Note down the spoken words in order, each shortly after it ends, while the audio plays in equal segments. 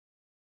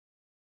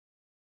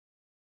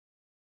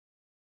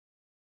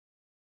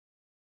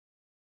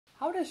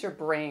How does your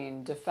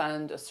brain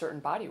defend a certain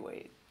body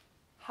weight?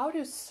 How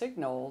do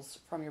signals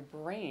from your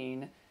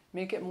brain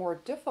make it more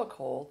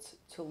difficult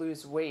to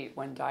lose weight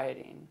when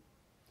dieting?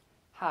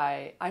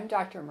 Hi, I'm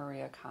Dr.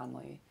 Maria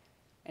Conley,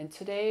 and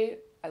today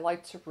I'd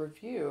like to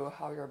review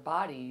how your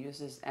body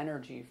uses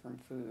energy from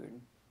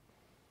food.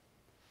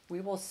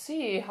 We will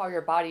see how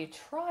your body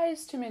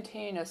tries to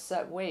maintain a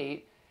set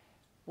weight.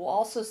 We'll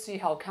also see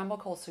how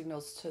chemical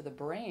signals to the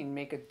brain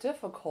make it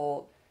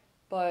difficult,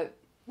 but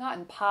not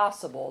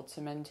impossible, to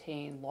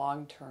maintain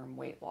long-term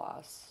weight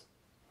loss.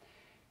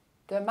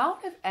 The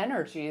amount of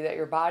energy that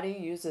your body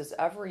uses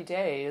every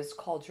day is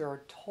called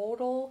your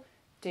total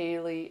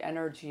daily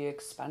energy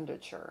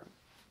expenditure.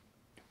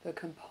 The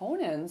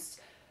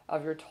components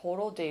of your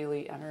total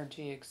daily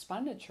energy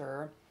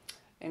expenditure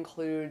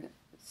include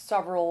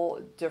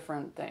several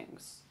different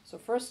things. So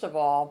first of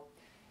all,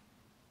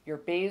 your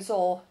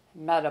basal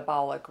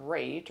metabolic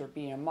rate, or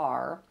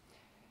BMR,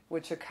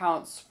 which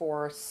accounts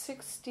for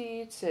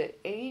 60 to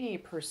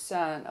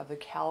 80% of the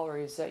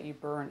calories that you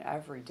burn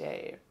every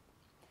day.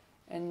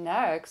 And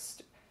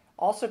next,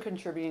 also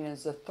contributing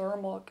is the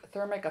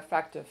thermic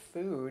effect of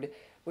food,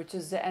 which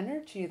is the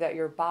energy that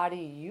your body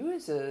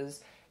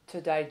uses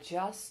to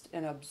digest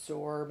and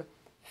absorb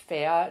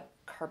fat,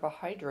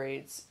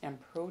 carbohydrates, and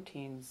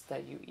proteins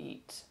that you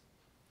eat.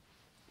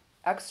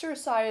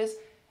 Exercise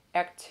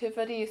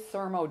activity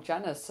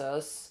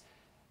thermogenesis,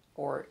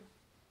 or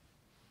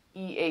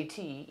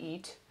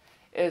EAT,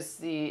 is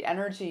the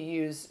energy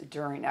used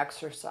during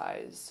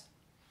exercise.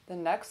 The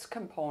next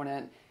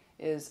component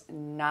is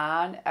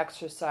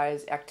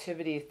non-exercise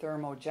activity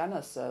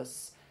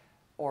thermogenesis,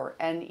 or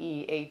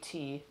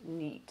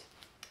NEAT.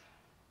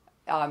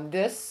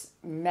 This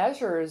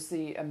measures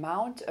the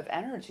amount of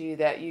energy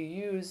that you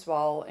use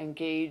while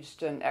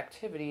engaged in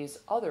activities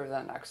other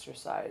than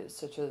exercise,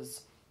 such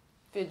as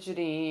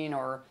fidgeting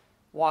or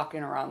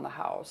walking around the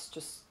house,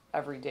 just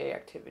everyday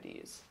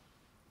activities.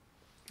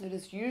 It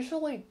is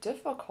usually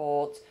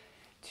difficult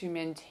to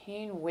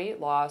maintain weight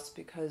loss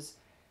because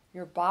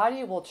your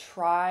body will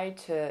try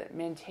to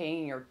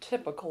maintain your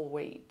typical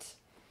weight.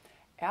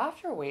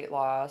 After weight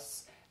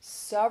loss,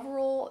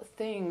 several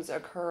things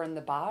occur in the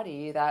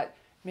body that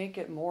make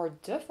it more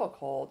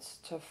difficult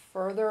to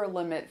further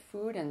limit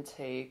food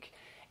intake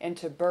and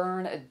to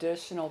burn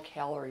additional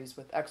calories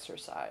with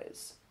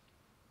exercise.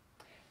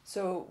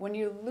 So when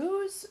you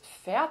lose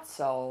fat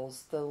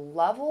cells, the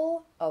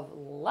level of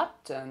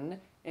leptin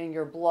in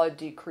your blood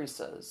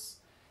decreases.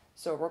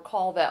 So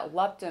recall that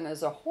leptin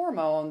is a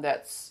hormone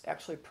that's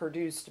actually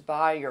produced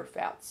by your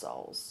fat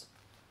cells.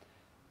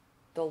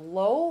 The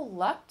low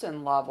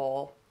leptin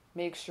level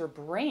makes your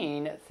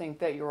brain think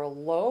that you're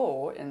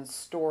low in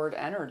stored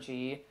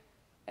energy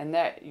and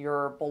that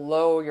you're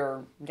below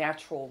your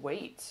natural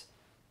weight.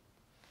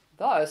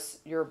 Thus,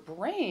 your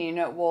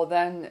brain will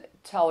then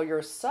tell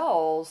your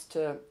cells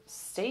to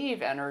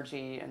save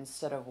energy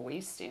instead of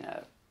wasting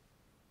it.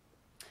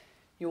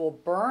 You will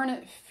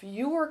burn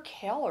fewer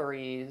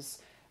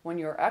calories when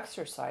you're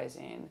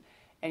exercising,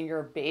 and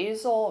your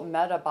basal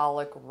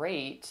metabolic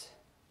rate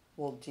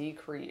will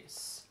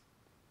decrease.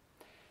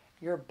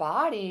 Your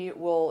body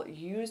will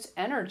use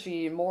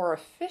energy more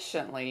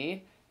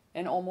efficiently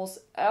in almost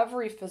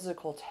every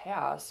physical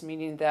task,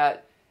 meaning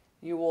that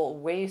you will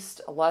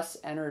waste less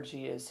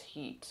energy as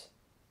heat.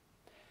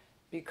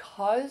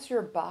 Because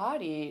your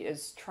body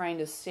is trying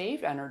to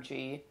save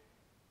energy,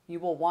 you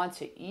will want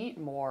to eat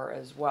more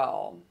as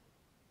well.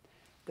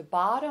 The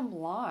bottom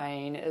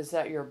line is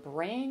that your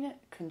brain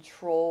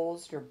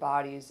controls your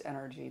body's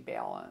energy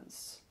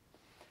balance.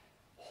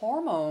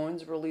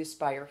 Hormones released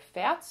by your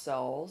fat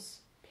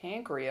cells,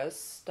 pancreas,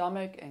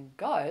 stomach, and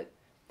gut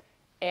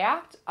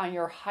act on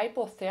your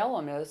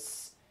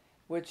hypothalamus,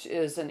 which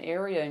is an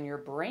area in your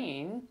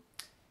brain,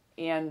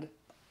 and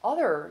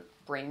other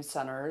brain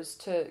centers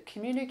to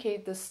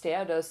communicate the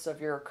status of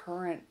your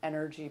current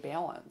energy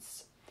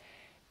balance.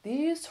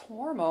 These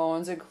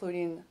hormones,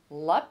 including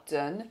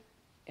leptin,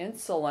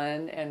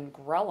 insulin, and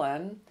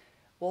ghrelin,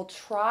 will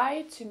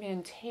try to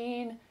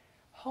maintain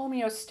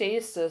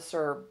homeostasis,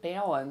 or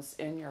balance,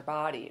 in your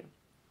body,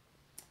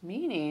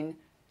 meaning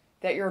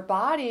that your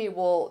body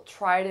will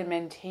try to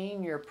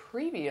maintain your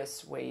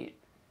previous weight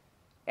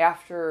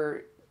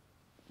after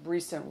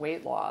recent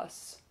weight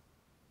loss.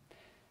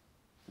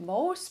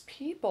 Most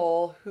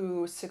people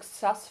who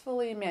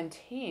successfully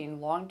maintain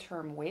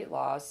long-term weight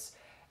loss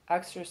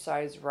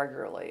exercise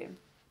regularly.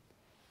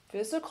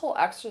 Physical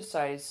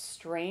exercise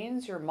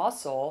strains your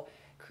muscle,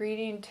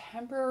 creating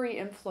temporary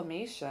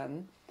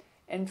inflammation,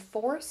 and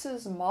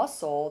forces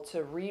muscle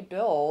to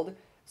rebuild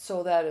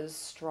so that it is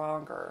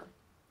stronger.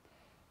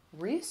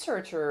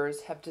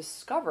 Researchers have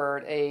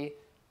discovered a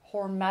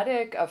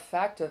hormetic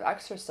effect of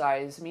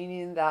exercise,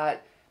 meaning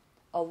that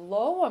a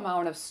low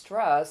amount of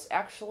stress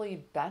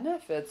actually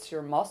benefits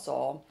your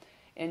muscle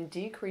and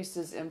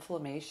decreases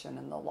inflammation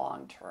in the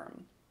long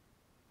term.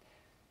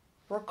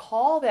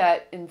 Recall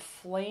that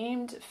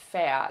inflamed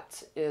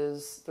fat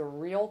is the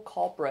real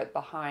culprit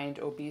behind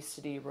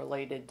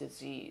obesity-related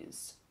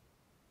disease.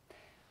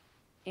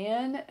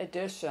 In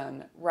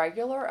addition,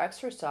 regular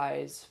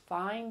exercise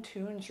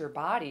fine-tunes your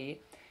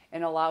body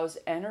and allows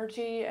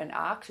energy and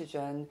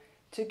oxygen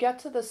to get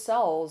to the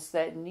cells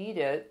that need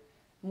it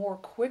more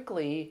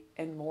quickly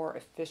and more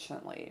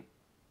efficiently.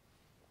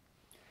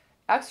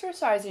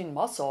 Exercising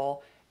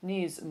muscle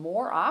needs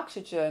more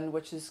oxygen,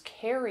 which is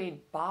carried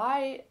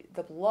by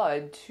the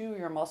blood to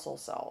your muscle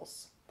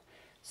cells.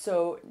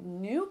 So,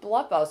 new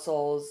blood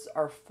vessels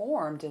are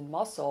formed in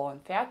muscle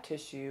and fat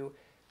tissue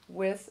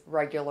with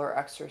regular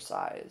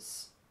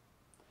exercise.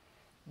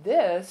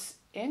 This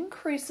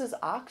increases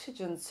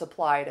oxygen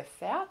supply to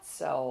fat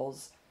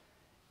cells,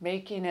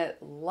 making it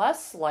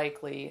less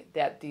likely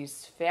that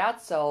these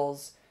fat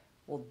cells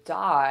will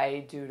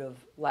die due to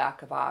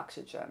lack of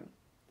oxygen.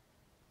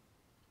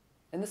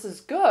 And this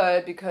is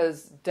good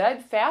because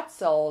dead fat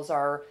cells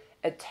are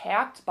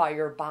attacked by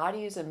your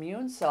body's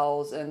immune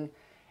cells, and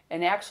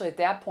actually at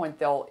that point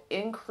they'll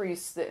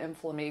increase the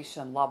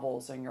inflammation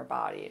levels in your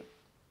body.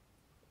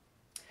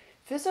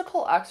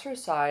 Physical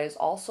exercise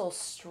also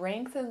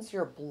strengthens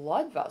your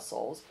blood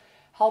vessels,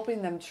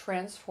 helping them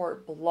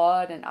transport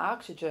blood and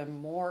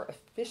oxygen more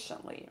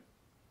efficiently.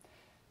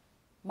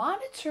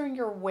 Monitoring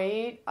your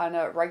weight on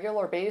a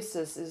regular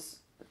basis is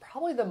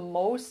probably the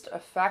most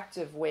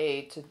effective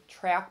way to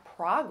track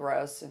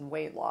progress in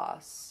weight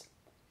loss.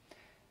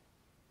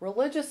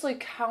 Religiously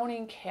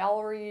counting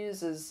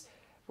calories is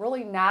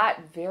really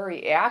not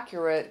very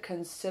accurate,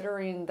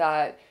 considering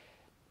that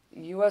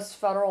U.S.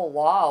 federal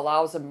law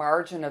allows a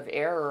margin of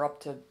error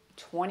up to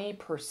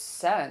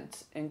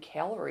 20% in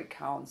calorie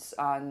counts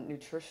on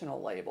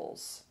nutritional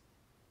labels.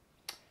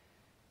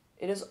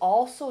 It is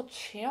also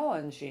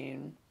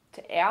challenging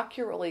to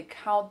accurately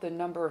count the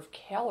number of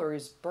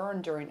calories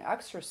burned during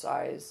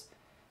exercise,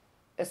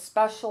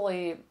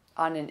 especially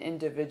on an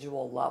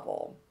individual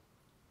level.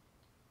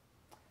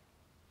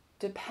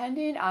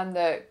 Depending on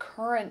the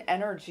current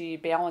energy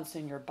balance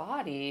in your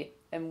body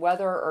and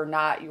whether or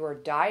not you are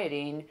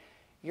dieting,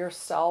 your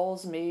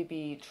cells may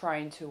be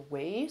trying to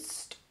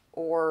waste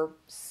or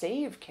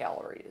save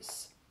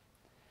calories.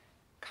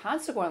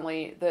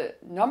 Consequently, the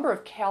number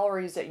of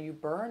calories that you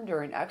burn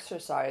during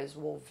exercise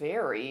will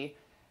vary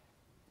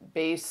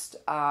based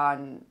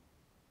on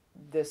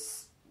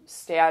this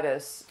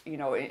status,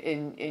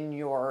 in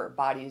your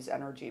body's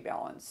energy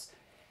balance.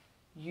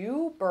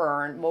 You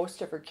burn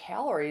most of your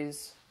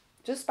calories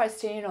just by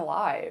staying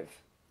alive.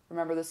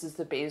 Remember, this is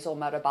the basal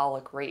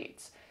metabolic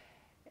rate.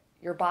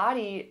 Your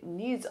body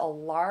needs a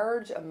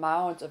large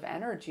amount of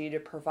energy to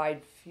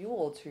provide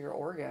fuel to your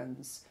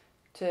organs,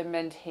 to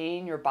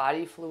maintain your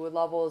body fluid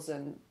levels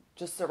and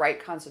just the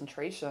right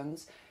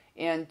concentrations,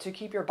 and to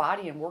keep your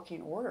body in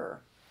working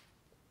order.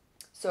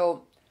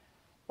 So,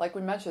 like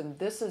we mentioned,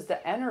 this is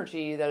the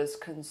energy that is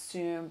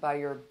consumed by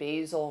your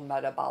basal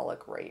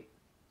metabolic rate.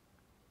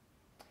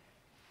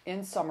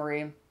 In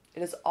summary,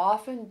 it is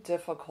often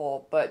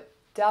difficult, but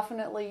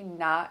definitely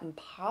not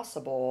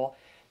impossible,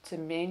 to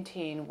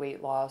maintain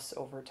weight loss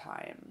over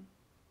time.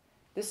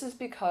 This is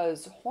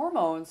because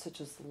hormones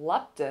such as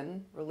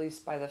leptin,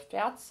 released by the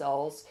fat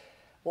cells,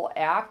 will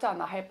act on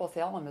the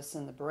hypothalamus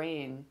in the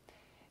brain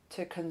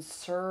to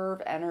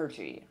conserve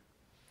energy.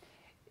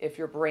 If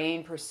your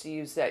brain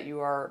perceives that you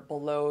are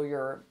below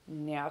your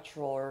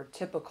natural or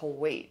typical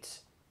weight,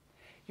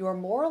 you are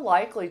more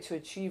likely to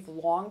achieve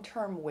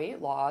long-term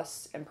weight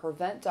loss and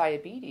prevent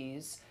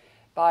diabetes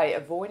by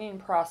avoiding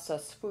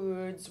processed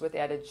foods with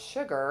added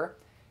sugar,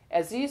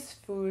 as these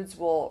foods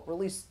will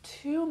release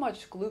too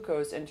much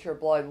glucose into your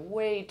blood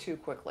way too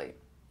quickly.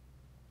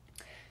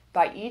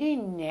 By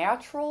eating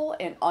natural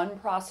and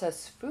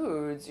unprocessed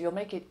foods, you'll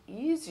make it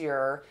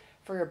easier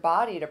for your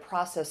body to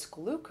process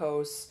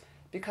glucose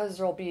because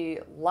there'll be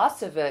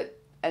less of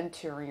it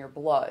entering your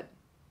blood.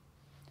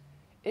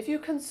 If you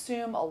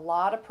consume a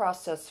lot of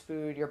processed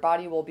food, your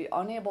body will be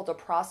unable to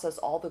process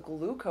all the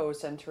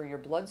glucose entering your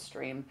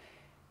bloodstream,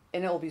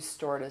 and it will be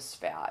stored as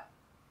fat,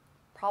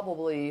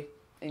 probably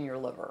in your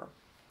liver.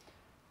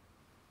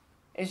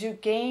 As you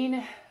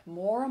gain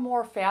more and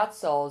more fat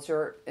cells,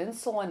 your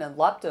insulin and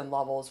leptin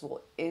levels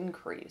will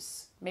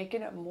increase,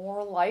 making it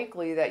more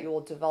likely that you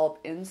will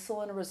develop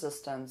insulin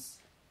resistance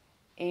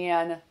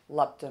and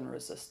leptin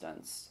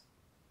resistance.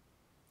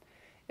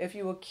 If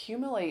you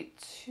accumulate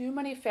too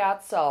many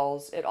fat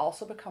cells, it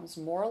also becomes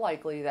more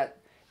likely that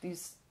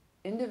these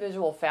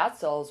individual fat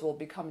cells will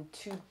become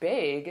too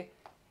big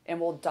and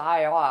will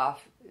die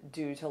off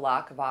due to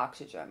lack of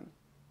oxygen.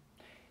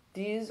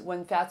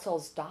 When fat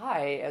cells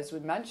die, as we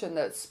mentioned,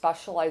 that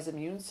specialized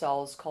immune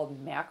cells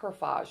called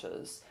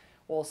macrophages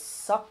will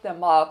suck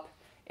them up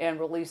and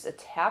release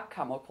attack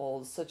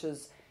chemicals such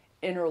as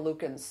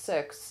interleukin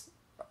 6,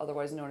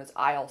 otherwise known as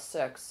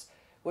IL-6,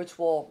 which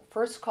will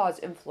first cause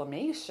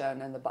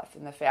inflammation in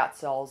the fat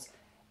cells,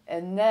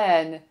 and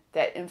then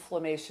that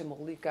inflammation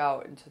will leak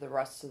out into the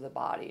rest of the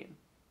body.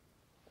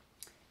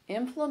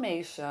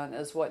 Inflammation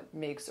is what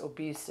makes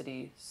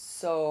obesity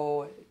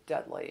so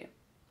deadly.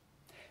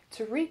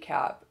 To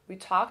recap, we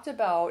talked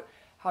about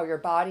how your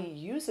body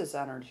uses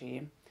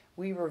energy.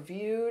 we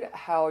reviewed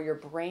how your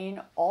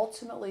brain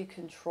ultimately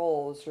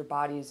controls your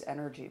body's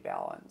energy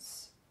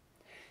balance.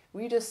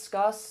 We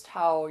discussed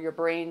how your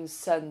brain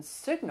sends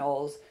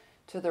signals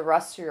to the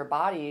rest of your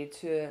body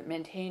to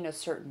maintain a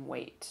certain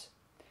weight.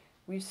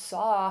 We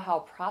saw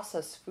how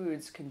processed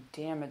foods can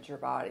damage your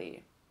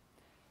body.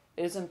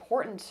 It is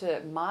important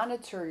to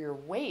monitor your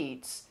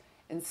weight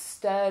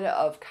instead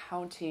of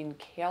counting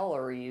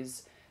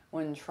calories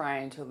when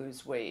trying to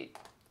lose weight,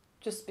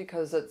 just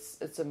because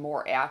it's a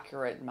more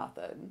accurate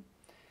method.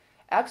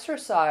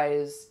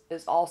 Exercise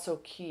is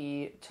also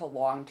key to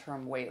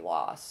long-term weight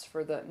loss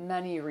for the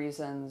many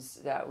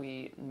reasons that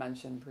we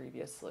mentioned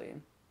previously.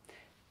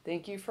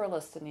 Thank you for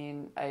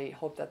listening. I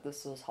hope that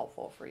this was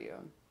helpful for you.